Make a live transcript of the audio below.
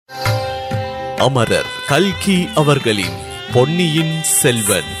அமரர் கல்கி அவர்களின் பொன்னியின்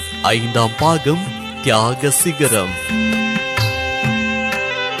செல்வன் 5ஆம் பாகம் தியாக சிகரம்.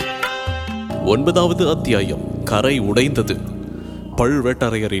 9வது அத்தியாயம். கரை உடைந்தது.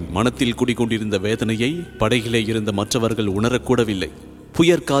 பழுவேட்டரையரின் மனத்தில் குடிகொண்டிருந்த வேதனையை படகிலே இருந்த மற்றவர்கள் உணரக்கூடவில்லை.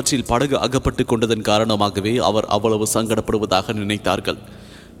 புயற்காற்றில் படகு அகப்பட்டு கொண்டதன் காரணமாகவே அவர் அவ்வளவு சங்கடப்படுவதாக நினைத்தார்கள்.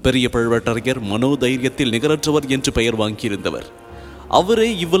 பெரிய பழுவேட்டரையர் மனோதைரியத்தில் நிகரற்றவர் என்று பெயர் வாங்கியிருந்தவர். அவரே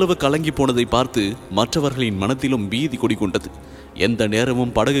இவ்வளவு கலங்கி போனதை பார்த்து மற்றவர்களின் மனத்திலும் பீதி குடிகொண்டது. எந்த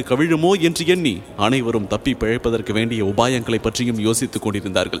நேரமும் படகு கவிழுமோ என்று எண்ணி அனைவரும் தப்பி பிழைப்பதற்கு வேண்டிய உபாயங்களை பற்றியும் யோசித்துக்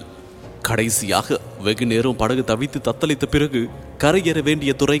கொண்டிருந்தார்கள். கடைசியாக வெகு நேரம் படகு தவித்து தத்தளித்த பிறகு கரையேற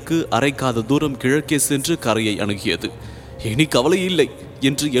வேண்டிய துறைக்கு அரைக்காத தூரம் கிழக்கே சென்று கரையை அணுகியது. இனி கவலை இல்லை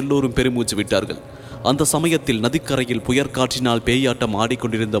என்று எல்லோரும் பெருமூச்சு விட்டார்கள். அந்த சமயத்தில் நதிக்கரையில் புயற்காற்றினால் பேயாட்டம்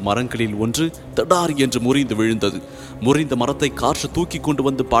ஆடிக்கொண்டிருந்த மரங்களில் ஒன்று தடார் என்று முறிந்து விழுந்தது. முறிந்த மரத்தை காற்று தூக்கி கொண்டு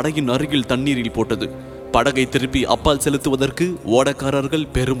வந்து படகின் அருகில் தண்ணீரில் போட்டது. படகை திருப்பி அப்பால் செலுத்துவதற்கு ஓடக்காரர்கள்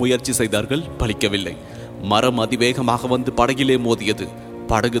பெருமுயற்சி செய்தார்கள். பலிக்கவில்லை. மரம் அதிவேகமாக வந்து படகிலே மோதியது.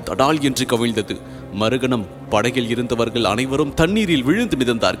 படகு தடால் என்று கவிழ்ந்தது. மறுகணம் படகில் இருந்தவர்கள் அனைவரும் தண்ணீரில் விழுந்து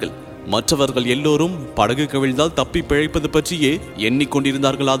மிதந்தார்கள். மற்றவர்கள் எல்லோரும் படகு கவிழ்ந்தால் தப்பி பிழைப்பது பற்றியே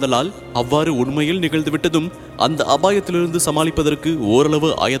எண்ணிக்கொண்டிருந்தார்கள். ஆதலால் அவ்வாறு உண்மையில் நிகழ்ந்துவிட்டதும் அந்த அபாயத்திலிருந்து சமாளிப்பதற்கு ஓரளவு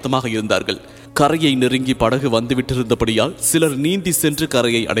ஆயத்தமாக இருந்தார்கள். கரையை நெருங்கி படகு வந்துவிட்டிருந்தபடியால் சிலர் நீந்தி சென்று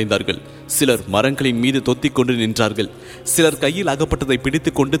கரையை அடைந்தார்கள். சிலர் மரங்களின் மீது தொத்திக் கொண்டு நின்றார்கள். சிலர் கையில் அகப்பட்டதை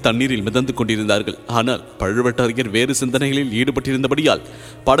பிடித்துக் கொண்டு தண்ணீரில் மிதந்து கொண்டிருந்தார்கள். ஆனால் பழுவேட்டரையர் வேறு சிந்தனைகளில் ஈடுபட்டிருந்தபடியால்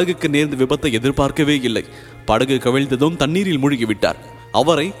படகுக்கு நேர்ந்த விபத்தை எதிர்பார்க்கவே இல்லை. படகு கவிழ்ந்ததும் தண்ணீரில் மூழ்கிவிட்டார்.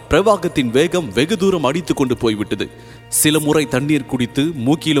 அவரை பிரவாகத்தின் வேகம் வெகு தூரம் அடித்துக் கொண்டு போய்விட்டது. சில முறை தண்ணீர் குடித்து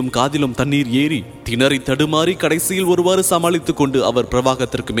மூக்கிலும் காதிலும் தண்ணீர் ஏறி திணறி தடுமாறி கடைசியில் ஒருவாறு சமாளித்துக் கொண்டு அவர்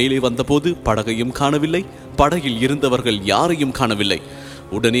பிரவாகத்திற்கு மேலே வந்தபோது படகையும் காணவில்லை, படகில் இருந்தவர்கள் யாரையும் காணவில்லை.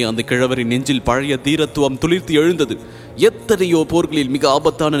 உடனே அந்த கிழவரின் நெஞ்சில் பழைய தீரத்துவம் துளிர்த்து எழுந்தது. எத்தனையோ போர்களில் மிக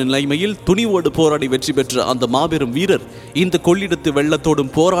ஆபத்தான நிலைமையில் துணிவோடு போராடி வெற்றி பெற்ற அந்த மாபெரும் வீரர் இந்த கொள்ளிடத்து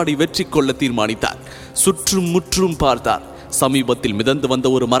வெள்ளத்தோடும் போராடி வெற்றி கொள்ள தீர்மானித்தார். சுற்றும் முற்றும் பார்த்தார். சமீபத்தில் மிதந்து வந்த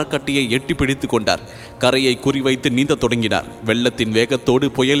ஒரு மரக்கட்டையை எட்டி பிடித்துக் கொண்டார். கரையை குறிவைத்து நீந்த தொடங்கினார். வெள்ளத்தின் வேகத்தோடு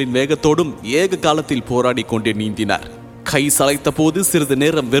புயலின் வேகத்தோடும் ஏக காலத்தில் போராடி கொண்டே நீந்தினார். கை சளைத்த போது சிறிது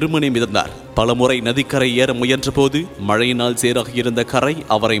நேரம் வெறுமனே மிதந்தார். பலமுறை நதிக்கரை ஏற முயன்ற போது மழையினால் சேராக இருந்த கரை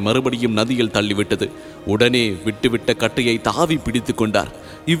அவரை மறுபடியும் நதியில் தள்ளிவிட்டது. உடனே விட்டுவிட்ட கட்டையை தாவி பிடித்துக் கொண்டார்.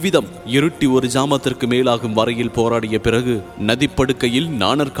 இவ்விதம் இருட்டி ஒரு ஜாமத்திற்கு மேலாகும் வரையில் போராடிய பிறகு நதிப்படுக்கையில்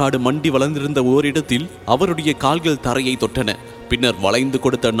நாணற்காடு மண்டி வளர்ந்திருந்த ஓரிடத்தில் அவருடைய கால்கள் தரையை தொட்டன. பின்னர் வளைந்து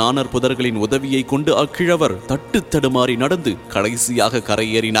கொடுத்த நாணர் புதர்களின் உதவியை கொண்டு அக்கிழவர் தட்டு தடுமாறி நடந்து கடைசியாக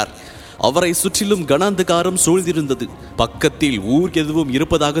கரையேறினார். அவரை சுற்றிலும் கனாந்தகாரம் சூழ்ந்திருந்தது. பக்கத்தில் ஊர் எதுவும்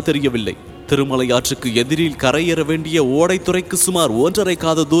இருப்பதாக தெரியவில்லை. திருமலையாற்றுக்கு எதிரில் கரையேற வேண்டிய ஓடைத்துறைக்கு சுமார் 1.5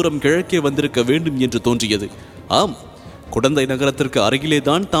 காத தூரம் கிழக்கே வந்திருக்க வேண்டும் என்று தோன்றியது. ஆம், குடந்தை நகரத்திற்கு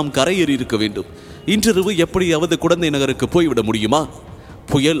அருகிலேதான் தாம் கரையேறி இருக்க வேண்டும். இன்றிரவு எப்படியாவது குடந்தை நகருக்கு போய்விட முடியுமா?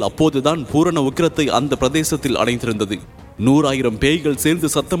 புயல் அப்போதுதான் பூரண உக்கிரத்தை அந்த பிரதேசத்தில் அடைந்திருந்தது. 100,000 பேய்கள் சேர்ந்து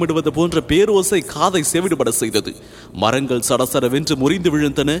சத்தமிடுவது போன்ற பேரோசை காதை செவிடுபட செய்தது. மரங்கள் சடசடவென்று முறிந்து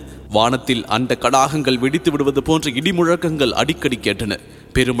விழுந்தன. வானத்தில் அண்ட கடாகங்கள் வெடித்து விடுவது போன்ற இடிமுழக்கங்கள் அடிக்கடி கேட்டன.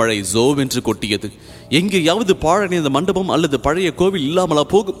 பெருமழை ஜோவென்று கொட்டியது. எங்கேயாவது பாழடைந்த மண்டபம் அல்லது பழைய கோவில் இல்லாமலா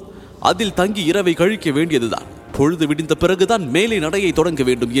போகும்? அதில் தங்கி இரவை கழிக்க வேண்டியதுதான். பொழுது விடிந்த பிறகுதான் மேலே நடையை தொடங்க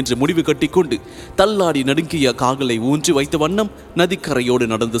வேண்டும் என்று முடிவு கட்டிக்கொண்டு தள்ளாடி நடுங்கிய கால்களை ஊன்றி வைத்த வண்ணம் நதிக்கரையோடு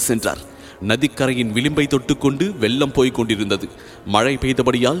நடந்து சென்றார். நதிக்கரையின் விளிம்பை தொட்டுக்கொண்டு வெள்ளம் போய்க் கொண்டிருந்தது. மழை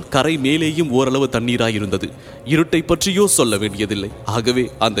பெய்தபடியால் கரை மேலேயும் ஓரளவு தண்ணீராயிருந்தது. இருட்டை பற்றியோ சொல்ல வேண்டியதில்லை. ஆகவே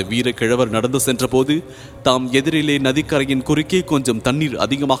அந்த வீர கிழவர் நடந்து சென்ற போது தாம் எதிரிலே நதிக்கரையின் குறுக்கே கொஞ்சம் தண்ணீர்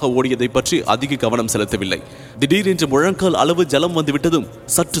அதிகமாக ஓடியதை பற்றி அதிக கவனம் செலுத்தவில்லை. திடீரென்று முழங்கால் அளவு ஜலம் வந்துவிட்டதும்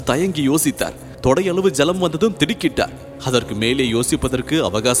சற்று தயங்கி யோசித்தார். தொடையளவு ஜலம் வந்ததும் திடுக்கிட்டார். அதற்கு மேலே யோசிப்பதற்கு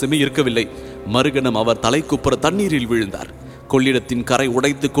அவகாசமே இருக்கவில்லை. மறுகணம் அவர் தலைக்குப்புற தண்ணீரில் விழுந்தார். கொள்ளிடத்தின் கரை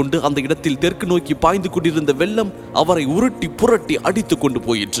உடைத்துக் கொண்டு அந்த இடத்தில் தெற்கு நோக்கி பாய்ந்து கொண்டிருந்த வெள்ளம் அவரை உருட்டி புரட்டி அடித்துக் கொண்டு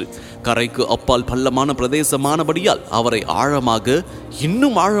போயிற்று. கரைக்கு அப்பால் பள்ளமான பிரதேசமானபடியால் அவரை ஆழமாக,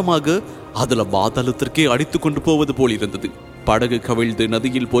 இன்னும் ஆழமாக, அதுல பாதாளத்திற்கே அடித்துக் கொண்டு போவது போல் இருந்தது. படகு கவிழ்ந்து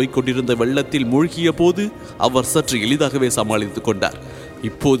நதியில் போய்க் கொண்டிருந்த வெள்ளத்தில் மூழ்கிய போது அவர் சற்று எளிதாகவே சமாளித்துக் கொண்டார்.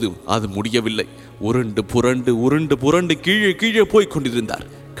 இப்போது அது முடியவில்லை. உருண்டு புரண்டு உருண்டு புரண்டு கீழே கீழே போய்க் கொண்டிருந்தார்.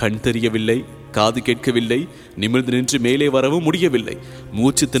 கண் தெரியவில்லை, காது கேட்கவில்லை, நிமிர்ந்து நின்று மேலே வரவும் முடியவில்லை.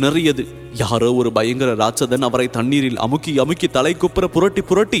 மூச்சு திணறியது. யாரோ ஒரு பயங்கர ராட்சதன் அவரை தண்ணீரில் அமுக்கி அமுக்கி தலை குப்புற புரட்டி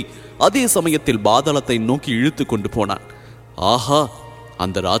புரட்டி அதே சமயத்தில் பாதாளத்தை நோக்கி இழுத்து கொண்டு போனான். ஆஹா,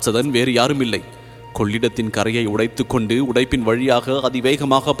 அந்த ராட்சதன் வேறு யாரும் இல்லை, கொள்ளிடத்தின் கரையை உடைத்துக் கொண்டு உடைப்பின் வழியாக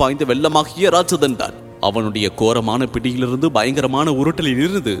அதிவேகமாக பாய்ந்த வெள்ளமாகிய ராட்சதன் தான். அவனுடைய கோரமான பிடியிலிருந்து, பயங்கரமான உருட்டலில்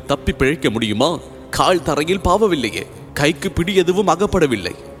இருந்து தப்பி பிழைக்க முடியுமா? கால் தரையில் பாவவில்லையே, கைக்கு பிடி எதுவும்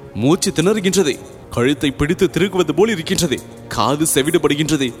அகப்படவில்லை. மூச்சு திணறுகின்றதே, கழுத்தை பிடித்து திருகுவது போல் இருக்கின்றதே, காது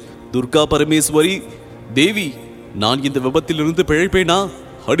செவிடுபடுகின்றதே. துர்கா பரமேஸ்வரி தேவி, நான் இந்த விபத்திலிருந்து பிழைப்பேனா?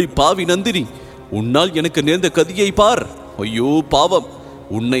 அடி பாவி நந்தினி, உன்னால் எனக்கு நேர்ந்த கதியை பார். ஐயோ பாவம்,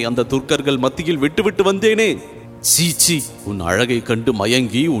 உன்னை அந்த துர்க்கர்கள் மத்தியில் விட்டு வந்தேனே. சீச்சி, உன் அழகை கண்டு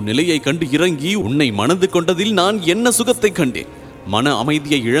மயங்கி, உன் நிலையை கண்டு இறங்கி, உன்னை மணந்து கொண்டதில் நான் என்ன சுகத்தை கண்டேன்? மன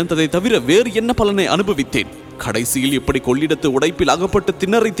அமைதியை இழந்ததை தவிர வேறு என்ன பலனை அனுபவித்தேன்? கடைசியில் இப்படி கொள்ளிடத்து உடைப்பில் அகப்பட்டு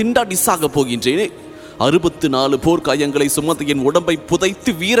திணறி திண்டாடி சாக போகின்றேனே. 64 போர்க்காயங்களை சுமந்து என் உடம்பை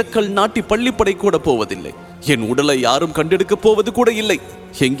புதைத்து வீரக்கல் நாட்டி பள்ளிப்படை கூட போவதில்லை. என் உடலை யாரும் கண்டெடுக்கப் போவது கூட இல்லை.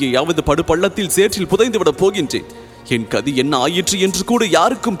 எங்கேயாவது படுபள்ளத்தில் சேற்றில் புதைந்துவிடப் போகின்றேன். என் கதி என்ன ஆயிற்று என்று கூட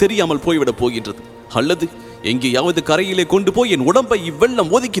யாருக்கும் தெரியாமல் போய்விடப் போகின்றது. அல்லது எங்கேயாவது கரையிலே கொண்டு போய் என் உடம்பை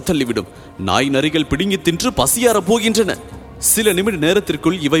இவ்வெள்ளம் ஒதுக்கி தள்ளிவிடும். நாய் நரிகள் பிடுங்கி தின்று பசியார போகின்றன. சில நிமிட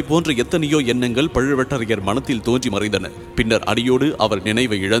நேரத்திற்குள் இவை போன்ற எத்தனையோ எண்ணங்கள் பழுவேட்டரையர் மனத்தில் தோன்றி மறைந்தன. பின்னர் அடியோடு அவர்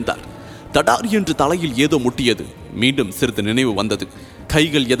நினைவை இழந்தார். தடார் என்று தலையில் ஏதோ முட்டியது. மீண்டும் சிறிது நினைவு வந்தது.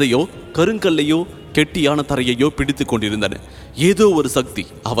 கைகள் எதையோ, கருங்கல்லையோ கெட்டியான தரையையோ பிடித்து கொண்டிருந்தன. ஏதோ ஒரு சக்தி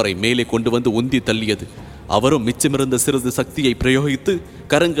அவரை மேலே கொண்டு வந்து உந்தி தள்ளியது. அவரும் மிச்சமிருந்த சிறிது சக்தியை பிரயோகித்து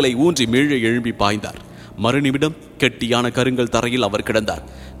கரங்களை ஊன்றி மேலே எழும்பி பாய்ந்தார். மறுநிமிடம் கெட்டியான கருங்கல் தரையில் அவர் கிடந்தார்.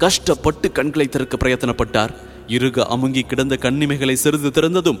 கஷ்டப்பட்டு கண்களை திறக்க பிரயத்தனப்பட்டார். இறுக அமுங்கி கிடந்த கண்ணிமைகளை சிறிது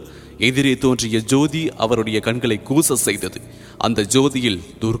திறந்ததும் எதிரே தோன்றிய ஜோதி அவருடைய கண்களை கூச செய்தது. அந்த ஜோதியில்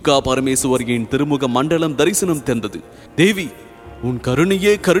துர்கா பரமேஸ்வரியின் திருமுக மண்டலம் தரிசனம் தந்தது. தேவி, உன்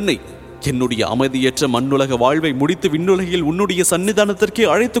கருணையே கருணை. என்னுடைய அமைதியற்ற மண்ணுலக வாழ்வை முடித்து விண்ணுலகில் உன்னுடைய சன்னிதானத்திற்கே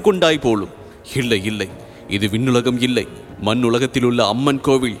அழைத்து கொண்டாய் போலும். இல்லை இல்லை, இது விண்ணுலகம் இல்லை, மண்ணுலகத்தில் உள்ள அம்மன்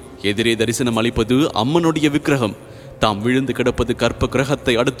கோவில். எதிரே தரிசனம் அளிப்பது அம்மனுடைய விக்கிரகம். தாம் விழுந்து கிடப்பது கற்ப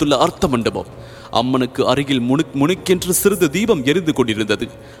கிரகத்தை அடுத்துள்ள அர்த்த மண்டபம். அம்மனுக்கு அருகில் முணுக்கென்று சிறிது தீபம் எரிந்து கொண்டிருந்தது.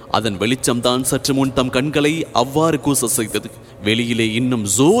 அதன் வெளிச்சம்தான் சற்று முன் தம் கண்களை அவ்வாறு கூச செய்தது. வெளியிலே இன்னும்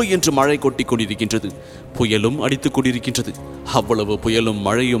ஜோ என்று மழை கொட்டி கொண்டிருக்கின்றது. புயலும் அடித்துக் கொண்டிருக்கின்றது. அவ்வளவு புயலும்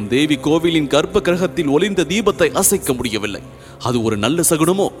மழையும் தேவி கோவிலின் கற்ப கிரகத்தில் ஒளிந்த தீபத்தை அசைக்க முடியவில்லை. அது ஒரு நல்ல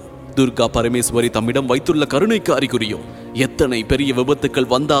சகுனமோ? துர்கா பரமேஸ்வரி தம்மிடம் வைத்துள்ள கருணைக்கு அறிகுறியோ? எத்தனை பெரிய விபத்துக்கள்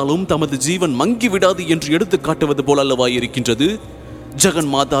வந்தாலும் தமது ஜீவன் மங்கி விடாது என்று எடுத்து காட்டுவது போல் அல்லவா இருக்கின்றது? ஜெகன்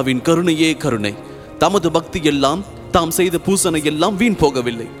மாதாவின் கருணையே கருணை. தமது பக்தி எல்லாம், தாம் செய்த பூசனை எல்லாம் வீண்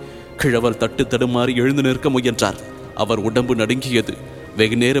போகவில்லை. கிழவர் தட்டு தடுமாறி எழுந்து நிற்க முயன்றார். அவர் உடம்பு நடுங்கியது.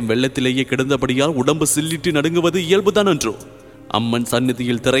 வெகு நேரம் வெள்ளத்திலேயே கிடந்தபடியால் உடம்பு சில்லிட்டு நடுங்குவது இயல்புதான் என்றோ. அம்மன்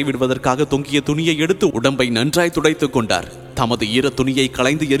சந்நிதியில் திரைவிடுவதற்காக தொங்கிய துணியை எடுத்து உடம்பை நன்றாய் துடைத்துக் கொண்டார். தமது ஈர துணியை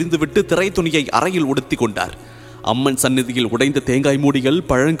களைந்து எரிந்துவிட்டு திரை துணியை அறையில் உடுத்தி கொண்டார். அம்மன் சந்நிதியில் உடைந்த தேங்காய் மூடிகள்,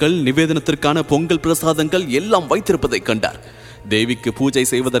 பழங்கள், நிவேதனத்திற்கான பொங்கல் பிரசாதங்கள் எல்லாம் வைத்திருப்பதை கண்டார். தேவிக்கு பூஜை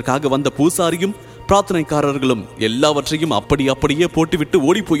செய்வதற்காக வந்த பூசாரியும் பிரார்த்தனைக்காரர்களும் எல்லாவற்றையும் அப்படியே போட்டுவிட்டு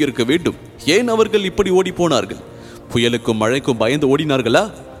ஓடி போயிருக்க வேண்டும். ஏன் அவர்கள் இப்படி ஓடி போனார்கள்? புயலுக்கும் மழைக்கும் பயந்து ஓடினார்களா?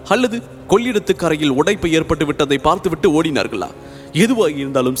 அல்லது கொள்ளிடத்து கரையில் உடைப்பு ஏற்பட்டு விட்டதை பார்த்துவிட்டு ஓடினார்களா? எதுவாக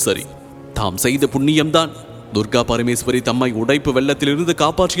இருந்தாலும் சரி, தாம் செய்த புண்ணியம்தான். துர்கா பரமேஸ்வரி தம்மை உடைப்பு வெள்ளத்திலிருந்து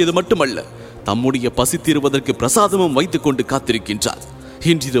காப்பாற்றியது மட்டுமல்ல, தம்முடைய பசி தீர்வதற்கு பிரசாதமும் வைத்துக் கொண்டு காத்திருக்கின்றார்.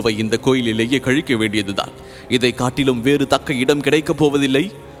 இன்றிரவை இந்த கோயிலிலேயே கழிக்க வேண்டியதுதான். இதை காட்டிலும் வேறு தக்க இடம் கிடைக்கப் போவதில்லை.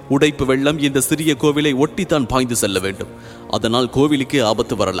 உடைப்பு வெள்ளம் இந்த சிறிய கோவிலை ஒட்டித்தான் பாய்ந்து செல்ல வேண்டும். அதனால் கோவிலுக்கு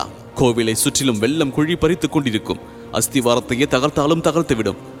ஆபத்து வரலாம். கோவிலை சுற்றிலும் வெள்ளம் குழி பறித்துக் கொண்டிருக்கும். அஸ்திவாரத்தையே தகர்த்தாலும்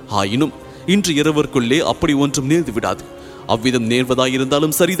தகர்த்துவிடும். ஆயினும் இன்று இரவிற்குள்ளே அப்படி ஒன்றும் நேர்ந்து விடாது. அவ்விதம்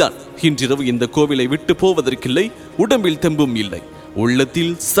நேர்வதாயிருந்தாலும் சரிதான். இன்றிரவு இந்த கோவிலை விட்டு போவதற்கில்லை. உடம்பில் தெம்பும் இல்லை,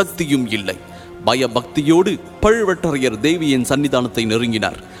 உள்ளத்தில் சக்தியும் இல்லை. பயபக்தியோடு பழுவேட்டரையர் தேவியின் சன்னிதானத்தை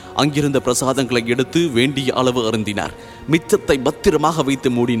நெருங்கினார். அங்கிருந்த பிரசாதங்களை எடுத்து வேண்டிய அளவு அருந்தினார். மிச்சத்தை பத்திரமாக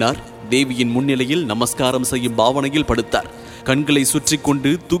வைத்து மூடினார். தேவியின் முன்னிலையில் நமஸ்காரம் செய்யும் பாவனையில் படுத்தார். கண்களை சுற்றி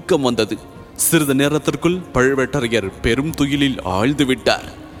கொண்டு தூக்கம் வந்தது. சிறிது நேரத்திற்குள் பழுவேட்டரையர் பெரும் துயிலில் ஆழ்ந்து விட்டார்.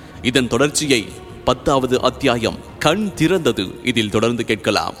 இதன் தொடர்ச்சியை 10வது அத்தியாயம் கண் திறந்தது இதில் தொடர்ந்து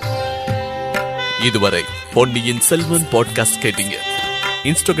கேட்கலாம். இதுவரை பொன்னியின் செல்வன் பாட்காஸ்ட் கேட்டீங்க.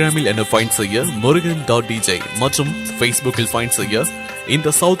 இன்ஸ்டாகிராமில் என்ன ஃபைண்ட் செய்ய murugan.dj மற்றும் ஃபேஸ்புக்கில் ஃபைண்ட் செய்ய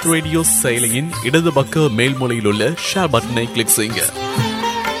இந்த சவுத் ரேடியோ செயலியின் இடது பக்க மேல்முனையில் உள்ள ஷேர் பட்டனை கிளிக் செய்யுங்க.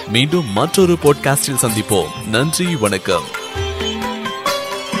 மீண்டும் மற்றொரு பாட்காஸ்டில் சந்திப்போம். நன்றி, வணக்கம்.